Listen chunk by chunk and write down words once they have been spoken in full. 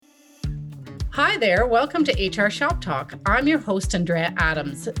Hi there, welcome to HR Shop Talk. I'm your host, Andrea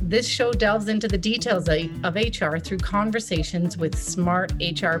Adams. This show delves into the details of HR through conversations with smart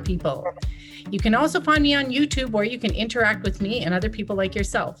HR people. You can also find me on YouTube where you can interact with me and other people like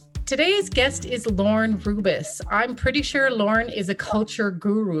yourself. Today's guest is Lorne Rubis. I'm pretty sure Lorne is a culture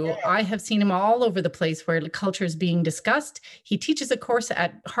guru. I have seen him all over the place where culture is being discussed. He teaches a course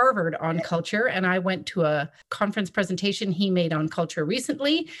at Harvard on culture, and I went to a conference presentation he made on culture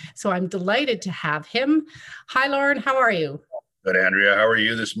recently. So I'm delighted to have him. Hi, Lorne. How are you? Good, Andrea. How are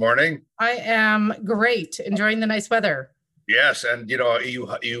you this morning? I am great. Enjoying the nice weather. Yes, and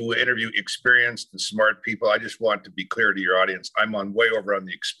you interview experienced and smart people. I just want to be clear to your audience. I'm way over on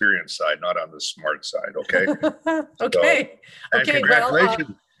the experienced side, not on the smart side. Okay. Okay. And congratulations.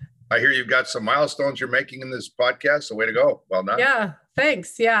 I hear you've got some milestones you're making in this podcast. So way to go. Well done. Yeah.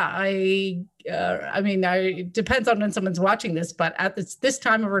 Thanks. Yeah. I mean, it depends on when someone's watching this, but at this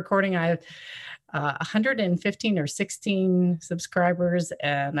time of recording, I have 115 or 16 subscribers,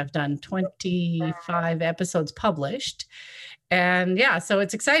 and I've done 25 episodes published. And yeah, so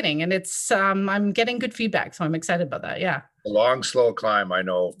it's exciting, and it's I'm getting good feedback, so I'm excited about that. Yeah, a long, slow climb. I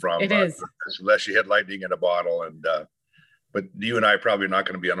know from it is, unless you hit lightning in a bottle, and but you and I are probably not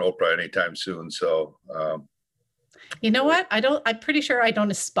going to be on Oprah anytime soon. So you know what? I'm pretty sure I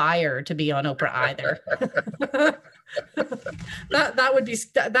don't aspire to be on Oprah either.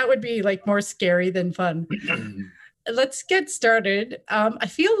 that would be like more scary than fun. Let's get started. I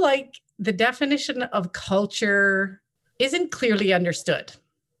feel like the definition of culture isn't clearly understood.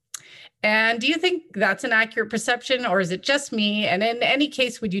 And do you think that's an accurate perception, or is it just me? And in any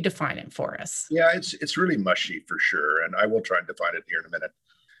case, would you define it for us? Yeah, it's really mushy for sure. And I will try and define it here in a minute.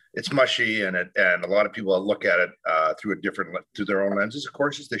 It's mushy, and a lot of people look at it through their own lenses. Of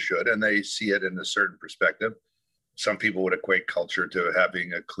course, as they should, and they see it in a certain perspective. Some people would equate culture to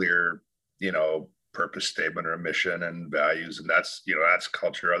having a clear, purpose statement or a mission and values, and that's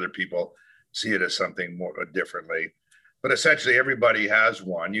culture. Other people see it as something more differently. But essentially, everybody has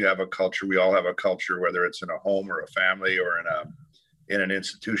one. You have a culture. We all have a culture, whether it's in a home or a family or in an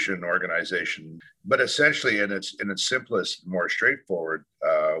institution, organization. But essentially, in its simplest, more straightforward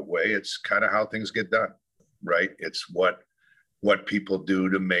way, it's kind of how things get done, right? It's what people do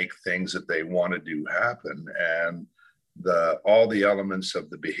to make things that they want to do happen, and all the elements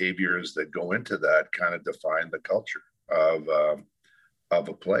of the behaviors that go into that kind of define the culture of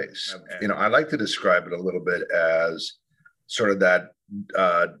a place. I like to describe it a little bit as sort of that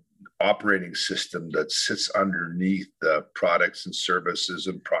operating system that sits underneath the products and services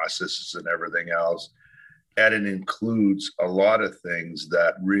and processes and everything else. And it includes a lot of things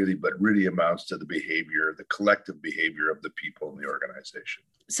that really amounts to the behavior, the collective behavior of the people in the organization.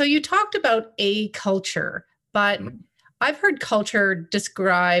 So you talked about a culture, but I've heard culture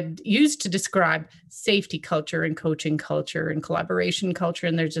used to describe safety culture and coaching culture and collaboration culture.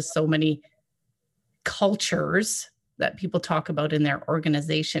 And there's just so many cultures that people talk about in their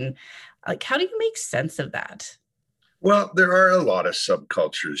organization. Like, how do you make sense of that? Well, there are a lot of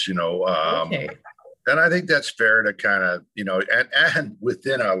subcultures, Okay. And I think that's fair to kind of, and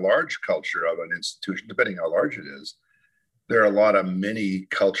within a large culture of an institution, depending how large it is, there are a lot of mini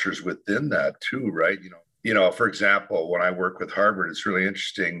cultures within that too, right? For example, when I work with Harvard, it's really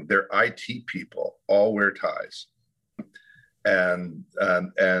interesting. Their IT people all wear ties, and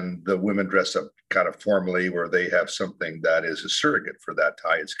the women dress up kind of formally, where they have something that is a surrogate for that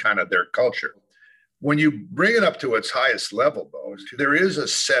tie. It's kind of their culture. When you bring it up to its highest level, though, there is a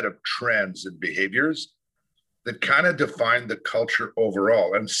set of trends and behaviors that kind of define the culture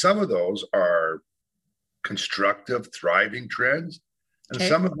overall. And some of those are constructive, thriving trends, and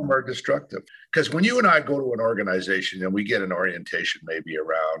some of them are destructive. Because when you and I go to an organization and we get an orientation maybe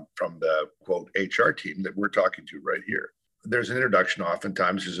around from the, quote, HR team that we're talking to right here, there's an introduction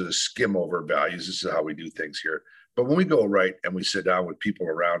oftentimes. There's a skim over values. This is how we do things here. But when we go right and we sit down with people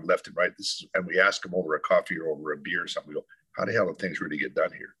around left and right, and we ask them over a coffee or over a beer or something, we go, how the hell do things really get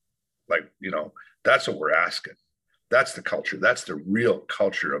done here? Like, that's what we're asking. That's the culture. That's the real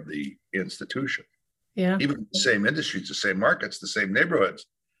culture of the institution. Yeah. Even the same industries, the same markets, the same neighborhoods,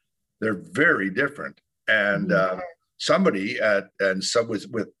 they're very different. And somebody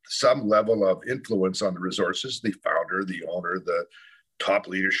with some level of influence on the resources, the founder, the owner, the top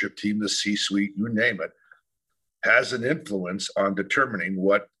leadership team, the C-suite, you name it, has an influence on determining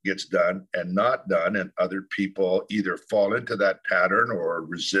what gets done and not done, and other people either fall into that pattern or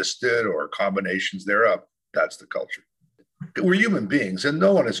resist it or combinations thereof. That's the culture. We're human beings, and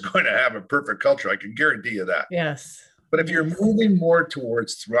no one is going to have a perfect culture. I can guarantee you that. Yes. But if you're moving more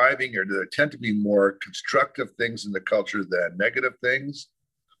towards thriving, or there tend to be more constructive things in the culture than negative things,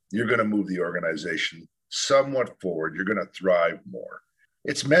 you're going to move the organization somewhat forward. You're going to thrive more.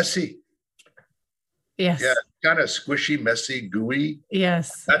 It's messy. Yes. Yeah, kind of squishy, messy, gooey.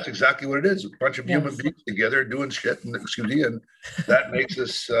 Yes. That's exactly what it is. A bunch of human beings together doing shit, and that makes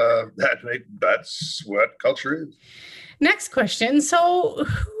us, that's what culture is. Next question. So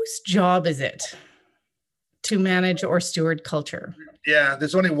whose job is it to manage or steward culture? Yeah,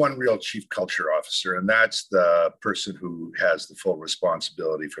 there's only one real chief culture officer, and that's the person who has the full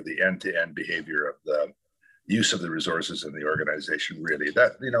responsibility for the end-to-end behavior of the use of the resources in the organization. Really,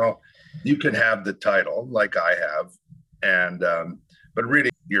 that, you can have the title like I have, and but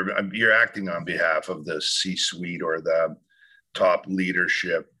really you're acting on behalf of the C-suite or the top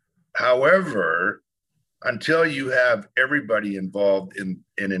leadership. However, until you have everybody involved in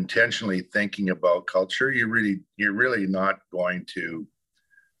intentionally thinking about culture, you're really not going to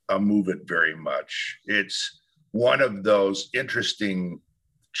move it very much. It's one of those interesting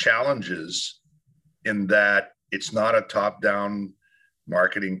challenges in that it's not a top-down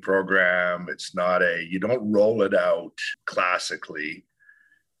marketing program. It's not you don't roll it out classically,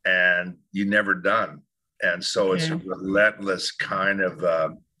 and you never done. And so it's a relentless kind of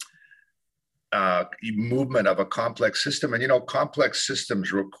movement of a complex system. And, complex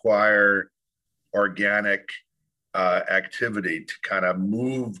systems require organic activity to kind of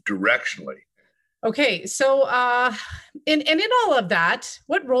move directionally. Okay. So in all of that,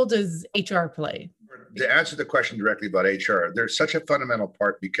 what role does HR play? To answer the question directly about HR, there's such a fundamental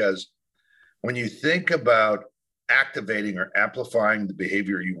part, because when you think about activating or amplifying the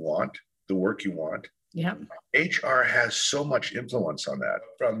behavior you want, the work you want, yeah, HR has so much influence on that,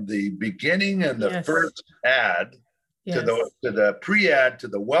 from the beginning and the first ad to the pre-ad, to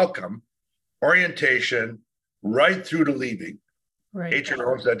the welcome, orientation, right through to leaving. Right.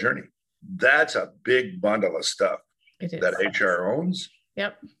 HR owns that journey. That's a big bundle of stuff that HR owns.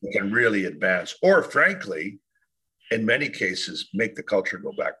 Yep. Can really advance, or frankly, in many cases, make the culture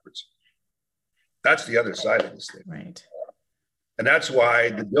go backwards. That's the other side of this thing. Right. And that's why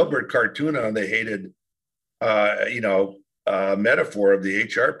the Dilbert cartoon on the hated, metaphor of the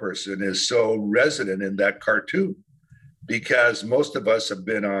HR person is so resonant in that cartoon, because most of us have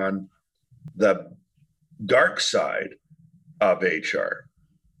been on the dark side of HR.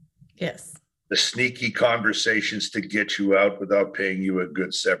 Yes. The sneaky conversations to get you out without paying you a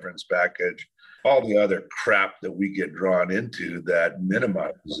good severance package, all the other crap that we get drawn into that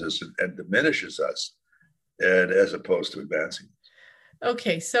minimizes us and diminishes us, and as opposed to advancing.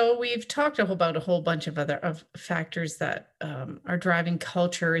 Okay, so we've talked about a whole bunch of other factors that are driving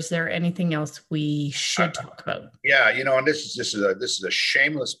culture. Is there anything else we should talk about? Yeah, and this is a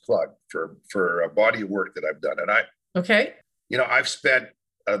shameless plug for a body of work that I've done, and I've spent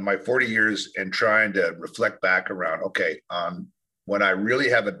my 40 years in trying to reflect back around, on when I really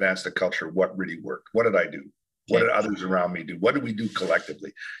have advanced the culture, what really worked? What did I do? What did others around me do? What did we do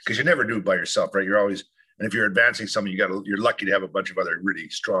collectively? Because you never do it by yourself, right? You're always, and if you're advancing something, you're lucky to have a bunch of other really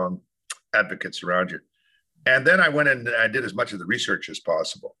strong advocates around you. And then I went and I did as much of the research as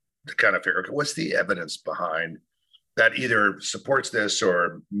possible to kind of figure, what's the evidence behind that either supports this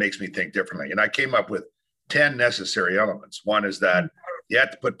or makes me think differently? And I came up with 10 necessary elements. One is that you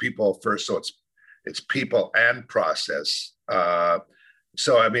have to put people first. So it's people and process.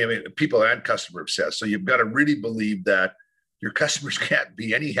 People and customer obsessed. So you've got to really believe that your customers can't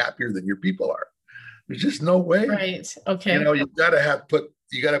be any happier than your people are. There's just no way. Right. Okay. You've got to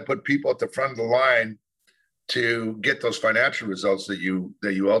put people at the front of the line to get those financial results that you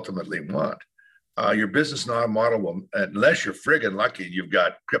ultimately want. Your business model will, unless you're friggin' lucky, you've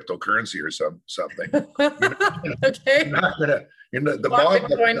got cryptocurrency or something. Okay. You're not gonna. The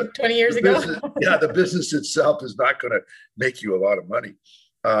Bitcoin 20 years ago. The business itself is not going to make you a lot of money.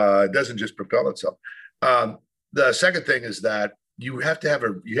 It doesn't just propel itself. The second thing is that you have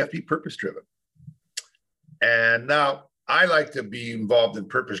to be purpose driven. And now I like to be involved in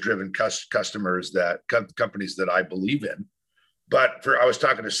purpose driven companies that I believe in. But I was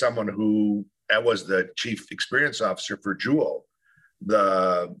talking to someone who was the chief experience officer for Juul,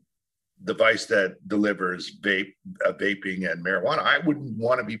 the device that delivers vaping and marijuana. I wouldn't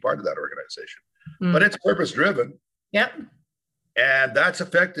want to be part of that organization, but it's purpose driven. Yep. And that's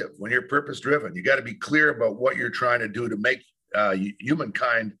effective when you're purpose driven. You got to be clear about what you're trying to do to make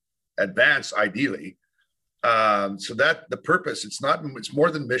humankind advance, ideally. So that the purpose, it's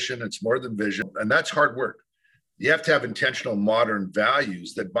more than mission, it's more than vision. And that's hard work. You have to have intentional modern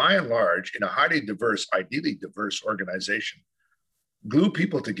values that by and large, in a highly diverse, ideally diverse organization, glue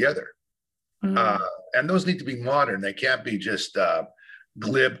people together. And those need to be modern. They can't be just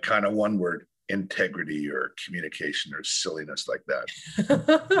glib kind of one word integrity or communication or silliness like that.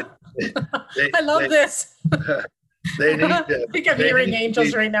 I love this. They need I to, think I'm they hearing need to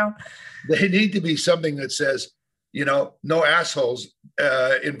angels be, right now. they need to be something that says, no assholes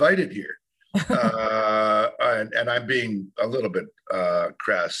invited here. And I'm being a little bit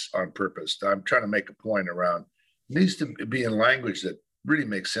crass on purpose. I'm trying to make a point around, it needs to be in language that really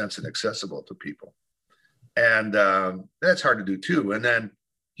makes sense and accessible to people. And that's hard to do too. And then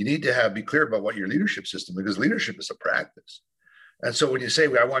you need to be clear about what your leadership system, because leadership is a practice. And so when you say,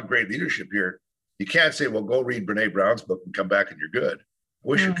 I want great leadership here, you can't say, well, go read Brene Brown's book and come back and you're good. I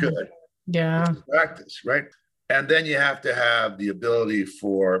wish you could. Yeah. It's practice, right? And then you have to have the ability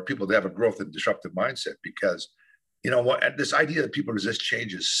for people to have a growth and disruptive mindset, because this idea that people resist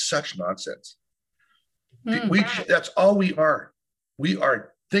change is such nonsense. That's all we are.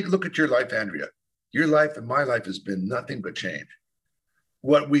 Look at your life, Andrea. Your life and my life has been nothing but change.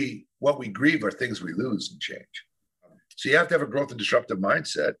 What we grieve are things we lose and change. So you have to have a growth and disruptive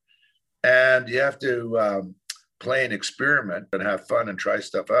mindset, and you have to play and experiment and have fun and try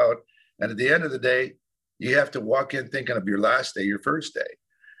stuff out. And at the end of the day, you have to walk in thinking of your last day, your first day.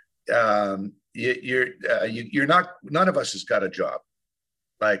 You're not. None of us has got a job.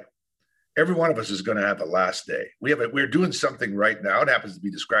 Like, every one of us is going to have a last day. We're doing something right now. It happens to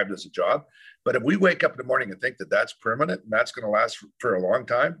be described as a job. But if we wake up in the morning and think that that's permanent and that's going to last for a long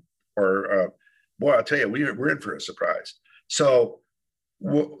time, or boy, I'll tell you, we're in for a surprise. So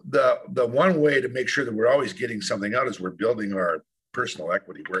the one way to make sure that we're always getting something out is we're building our personal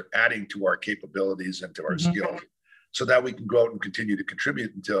equity. We're adding to our capabilities and to our skills, so that we can go out and continue to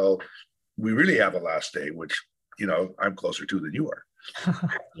contribute until we really have a last day, which I'm closer to than you are.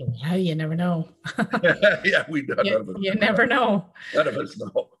 Yeah, you never know. Yeah, you never know. None of us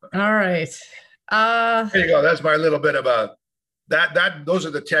know. All right. There you go. That's my little bit of those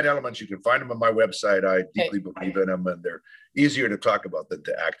are the 10 elements. You can find them on my website. I deeply believe in them, and they're easier to talk about than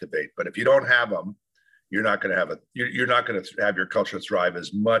to activate. But if you don't have them, you're not going to have your culture thrive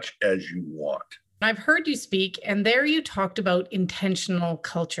as much as you want. I've heard you speak, and there you talked about intentional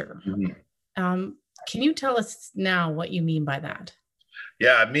culture. Mm-hmm. Can you tell us now what you mean by that?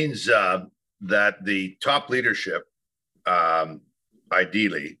 Yeah, it means that the top leadership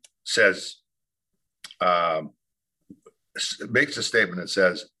ideally makes a statement that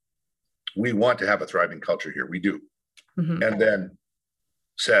says, we want to have a thriving culture here. We do. Mm-hmm. And then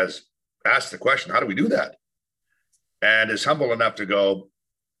asks the question, how do we do that? And is humble enough to go,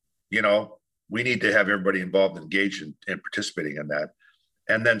 we need to have everybody involved, engaged in participating in that.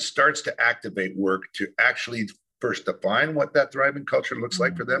 And then starts to activate work to actually first define what that thriving culture looks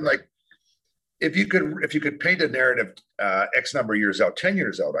like for them. Like, if you could paint a narrative X number of years out, 10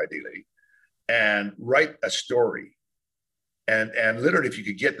 years out, ideally, and write a story, and literally, if you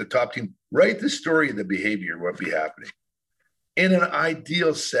could get the top team, write the story of the behavior, what would be happening in an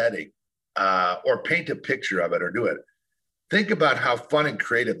ideal setting, or paint a picture of it, or do it. Think about how fun and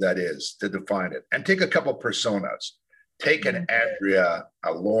creative that is to define it, and take a couple personas. Take an Andrea,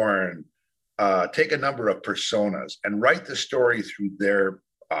 a Lauren, take a number of personas and write the story through their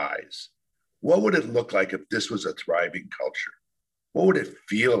eyes. What would it look like if this was a thriving culture? What would it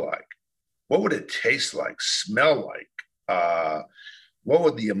feel like? What would it taste like, smell like? What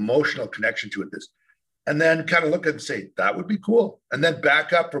would the emotional connection to it is? And then kind of look and say, that would be cool. And then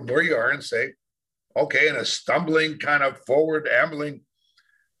back up from where you are and say, okay, in a stumbling kind of forward ambling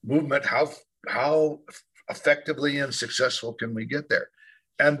movement, how effectively and successful can we get there?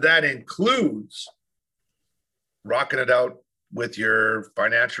 And that includes rocking it out with your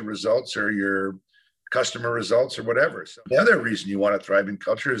financial results or your customer results or whatever. So the other reason you want a thriving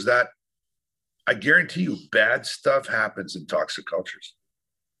culture is that I guarantee you bad stuff happens in toxic cultures.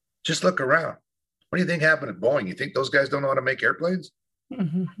 Just look around. What do you think happened at Boeing? You think those guys don't know how to make airplanes?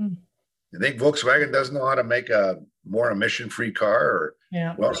 Mm-hmm. You think Volkswagen doesn't know how to make a more emission-free car? Or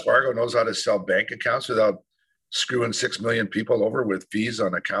Wells Fargo knows how to sell bank accounts without screwing 6 million people over with fees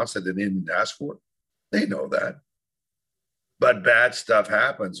on accounts that they didn't ask for? They know that. But bad stuff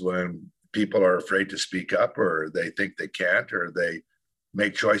happens when people are afraid to speak up, or they think they can't, or they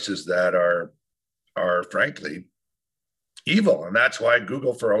make choices that are frankly evil. And that's why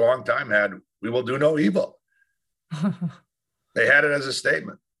Google for a long time had, "We will do no evil." They had it as a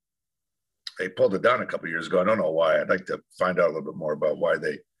statement. They pulled it down a couple of years ago. I don't know why. I'd like to find out a little bit more about why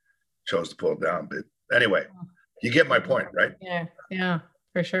they chose to pull it down. But anyway, you get my point, right? Yeah,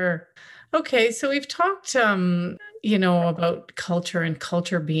 for sure. Okay, so we've talked, about culture and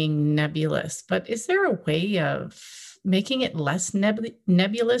culture being nebulous, but is there a way of making it less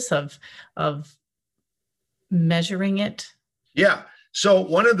nebulous, of measuring it? Yeah. So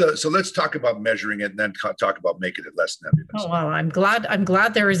let's talk about measuring it and then talk about making it less nebulous. Oh, well, I'm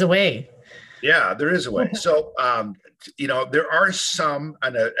glad there is a way. Yeah, there is a way. So, there are some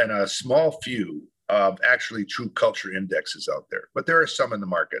and a small few of actually true culture indexes out there, but there are some in the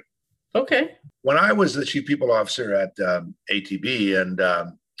market. Okay. When I was the chief people officer at ATB,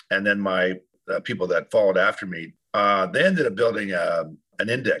 and then my people that followed after me, they ended up building an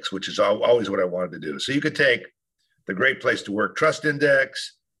index, which is always what I wanted to do. So you could take the Great Place to Work Trust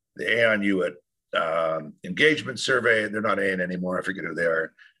Index, the Aon Hewitt engagement survey. They're not Aon anymore. I forget who they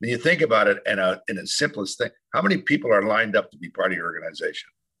are. When you think about it, in its simplest thing, how many people are lined up to be part of your organization?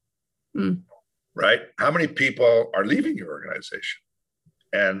 Right? How many people are leaving your organization?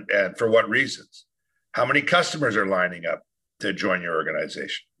 And for what reasons? How many customers are lining up to join your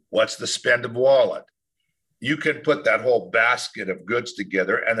organization? What's the spend of wallet? You can put that whole basket of goods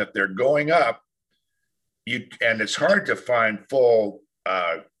together, and if they're going up, and it's hard to find full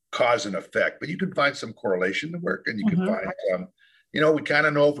cause and effect, but you can find some correlation to work, and you can find we kind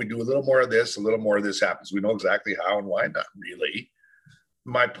of know if we do a little more of this, a little more of this happens. We know exactly how and why. Not really.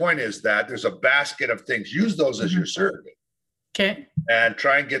 My point is that there's a basket of things. Use those as your surrogate. Okay. And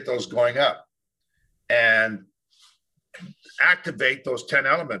try and get those going up. And activate those 10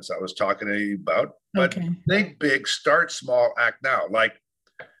 elements I was talking to you about. But think big, start small, act now. Like,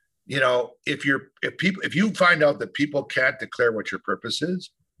 if you find out that people can't declare what your purpose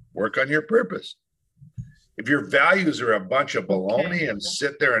is, work on your purpose. If your values are a bunch of baloney and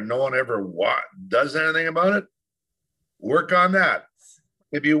sit there and no one ever does anything about it, work on that.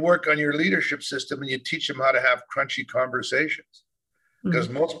 If you work on your leadership system and you teach them how to have crunchy conversations, because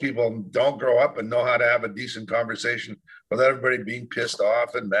most people don't grow up and know how to have a decent conversation without everybody being pissed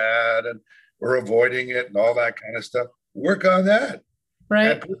off and mad and we're avoiding it and all that kind of stuff. Work on that.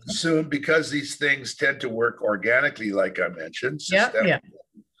 Right. And soon, because these things tend to work organically, like I mentioned,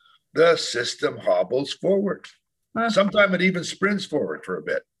 the system hobbles forward. Sometimes it even sprints forward for a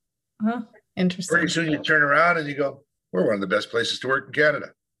bit. Interesting. Pretty soon you turn around and you go, we're one of the best places to work in Canada.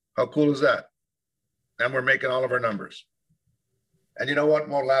 How cool is that? And we're making all of our numbers. And you know what? It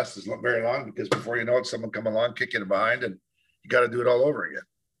won't last very long, because before you know it, someone come along, kick you behind, and you got to do it all over again.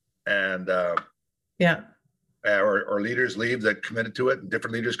 And or leaders leave that committed to it, and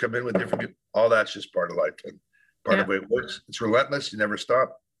different leaders come in with different people. All that's just part of life and part of the way it works. It's relentless. You never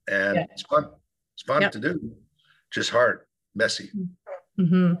stop. And it's fun. It's fun to do. Just hard, messy.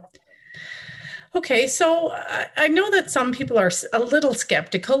 Okay, so I know that some people are a little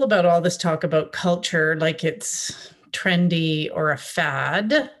skeptical about all this talk about culture, like it's trendy or a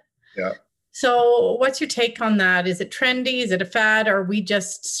fad. Yeah. So what's your take on that? Is it trendy? Is it a fad? Or are we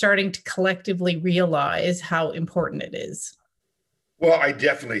just starting to collectively realize how important it is? Well, I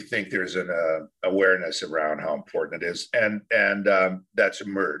definitely think there's an awareness around how important it is, and that's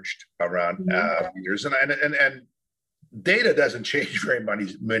emerged around leaders, and data doesn't change very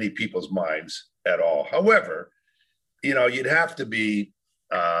many people's minds at all. However, you'd have to be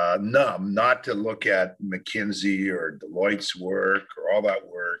numb not to look at McKinsey or Deloitte's work or all that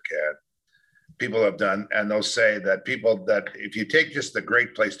work and people have done, and they'll say that if you take just the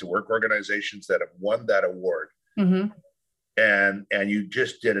Great Place to Work organizations that have won that award, and you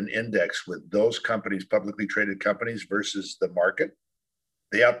just did an index with those companies, publicly traded companies versus the market,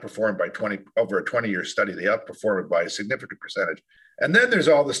 they outperformed by over a 20-year study. They outperformed by a significant percentage. And then there's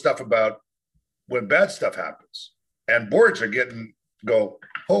all the stuff about when bad stuff happens and boards are go,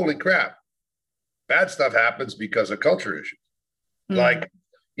 holy crap, bad stuff happens because of culture issues. Like,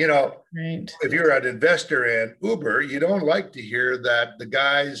 if you're an investor in Uber, you don't like to hear that the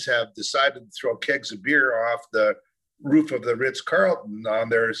guys have decided to throw kegs of beer off the roof of the Ritz-Carlton on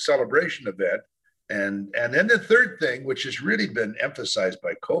their celebration event. And then the third thing, which has really been emphasized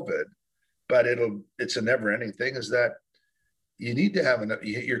by COVID, but it's a never-ending thing, is that you need to have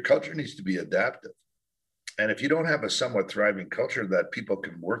your culture needs to be adaptive. And if you don't have a somewhat thriving culture that people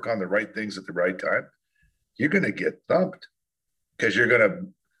can work on the right things at the right time, you're going to get thumped, because you're going to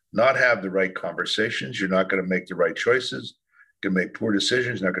not have the right conversations. You're not going to make the right choices. You're going to make poor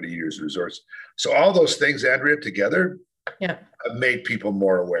decisions. You're not going to use resources. So all those things, Andrea, together have made people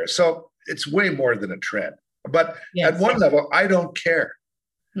more aware. So it's way more than a trend. But at one level, I don't care,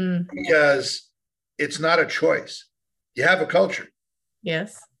 because it's not a choice. You have a culture.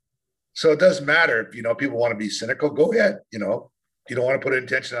 Yes. So it doesn't matter if, people want to be cynical, go ahead. You don't want to put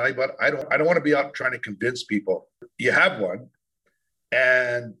intentionality, but I don't want to be out trying to convince people. You have one.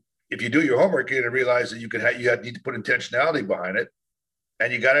 And if you do your homework, you're going to realize that you need to put intentionality behind it,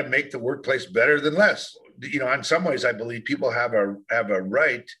 and you got to make the workplace better than less. In some ways, I believe people have a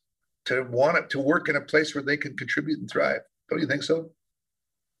right to want it to work in a place where they can contribute and thrive. Don't you think so?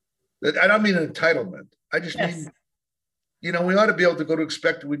 I don't mean entitlement. I just Yes. mean, we ought to be able to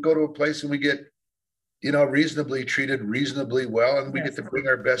we go to a place and we get, reasonably treated reasonably well, and we Yes. get to bring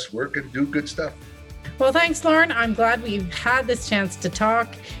our best work and do good stuff. Well, thanks, Lauren. I'm glad we've had this chance to talk.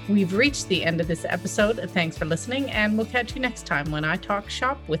 We've reached the end of this episode. Thanks for listening, and we'll catch you next time when I talk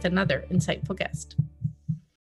shop with another insightful guest.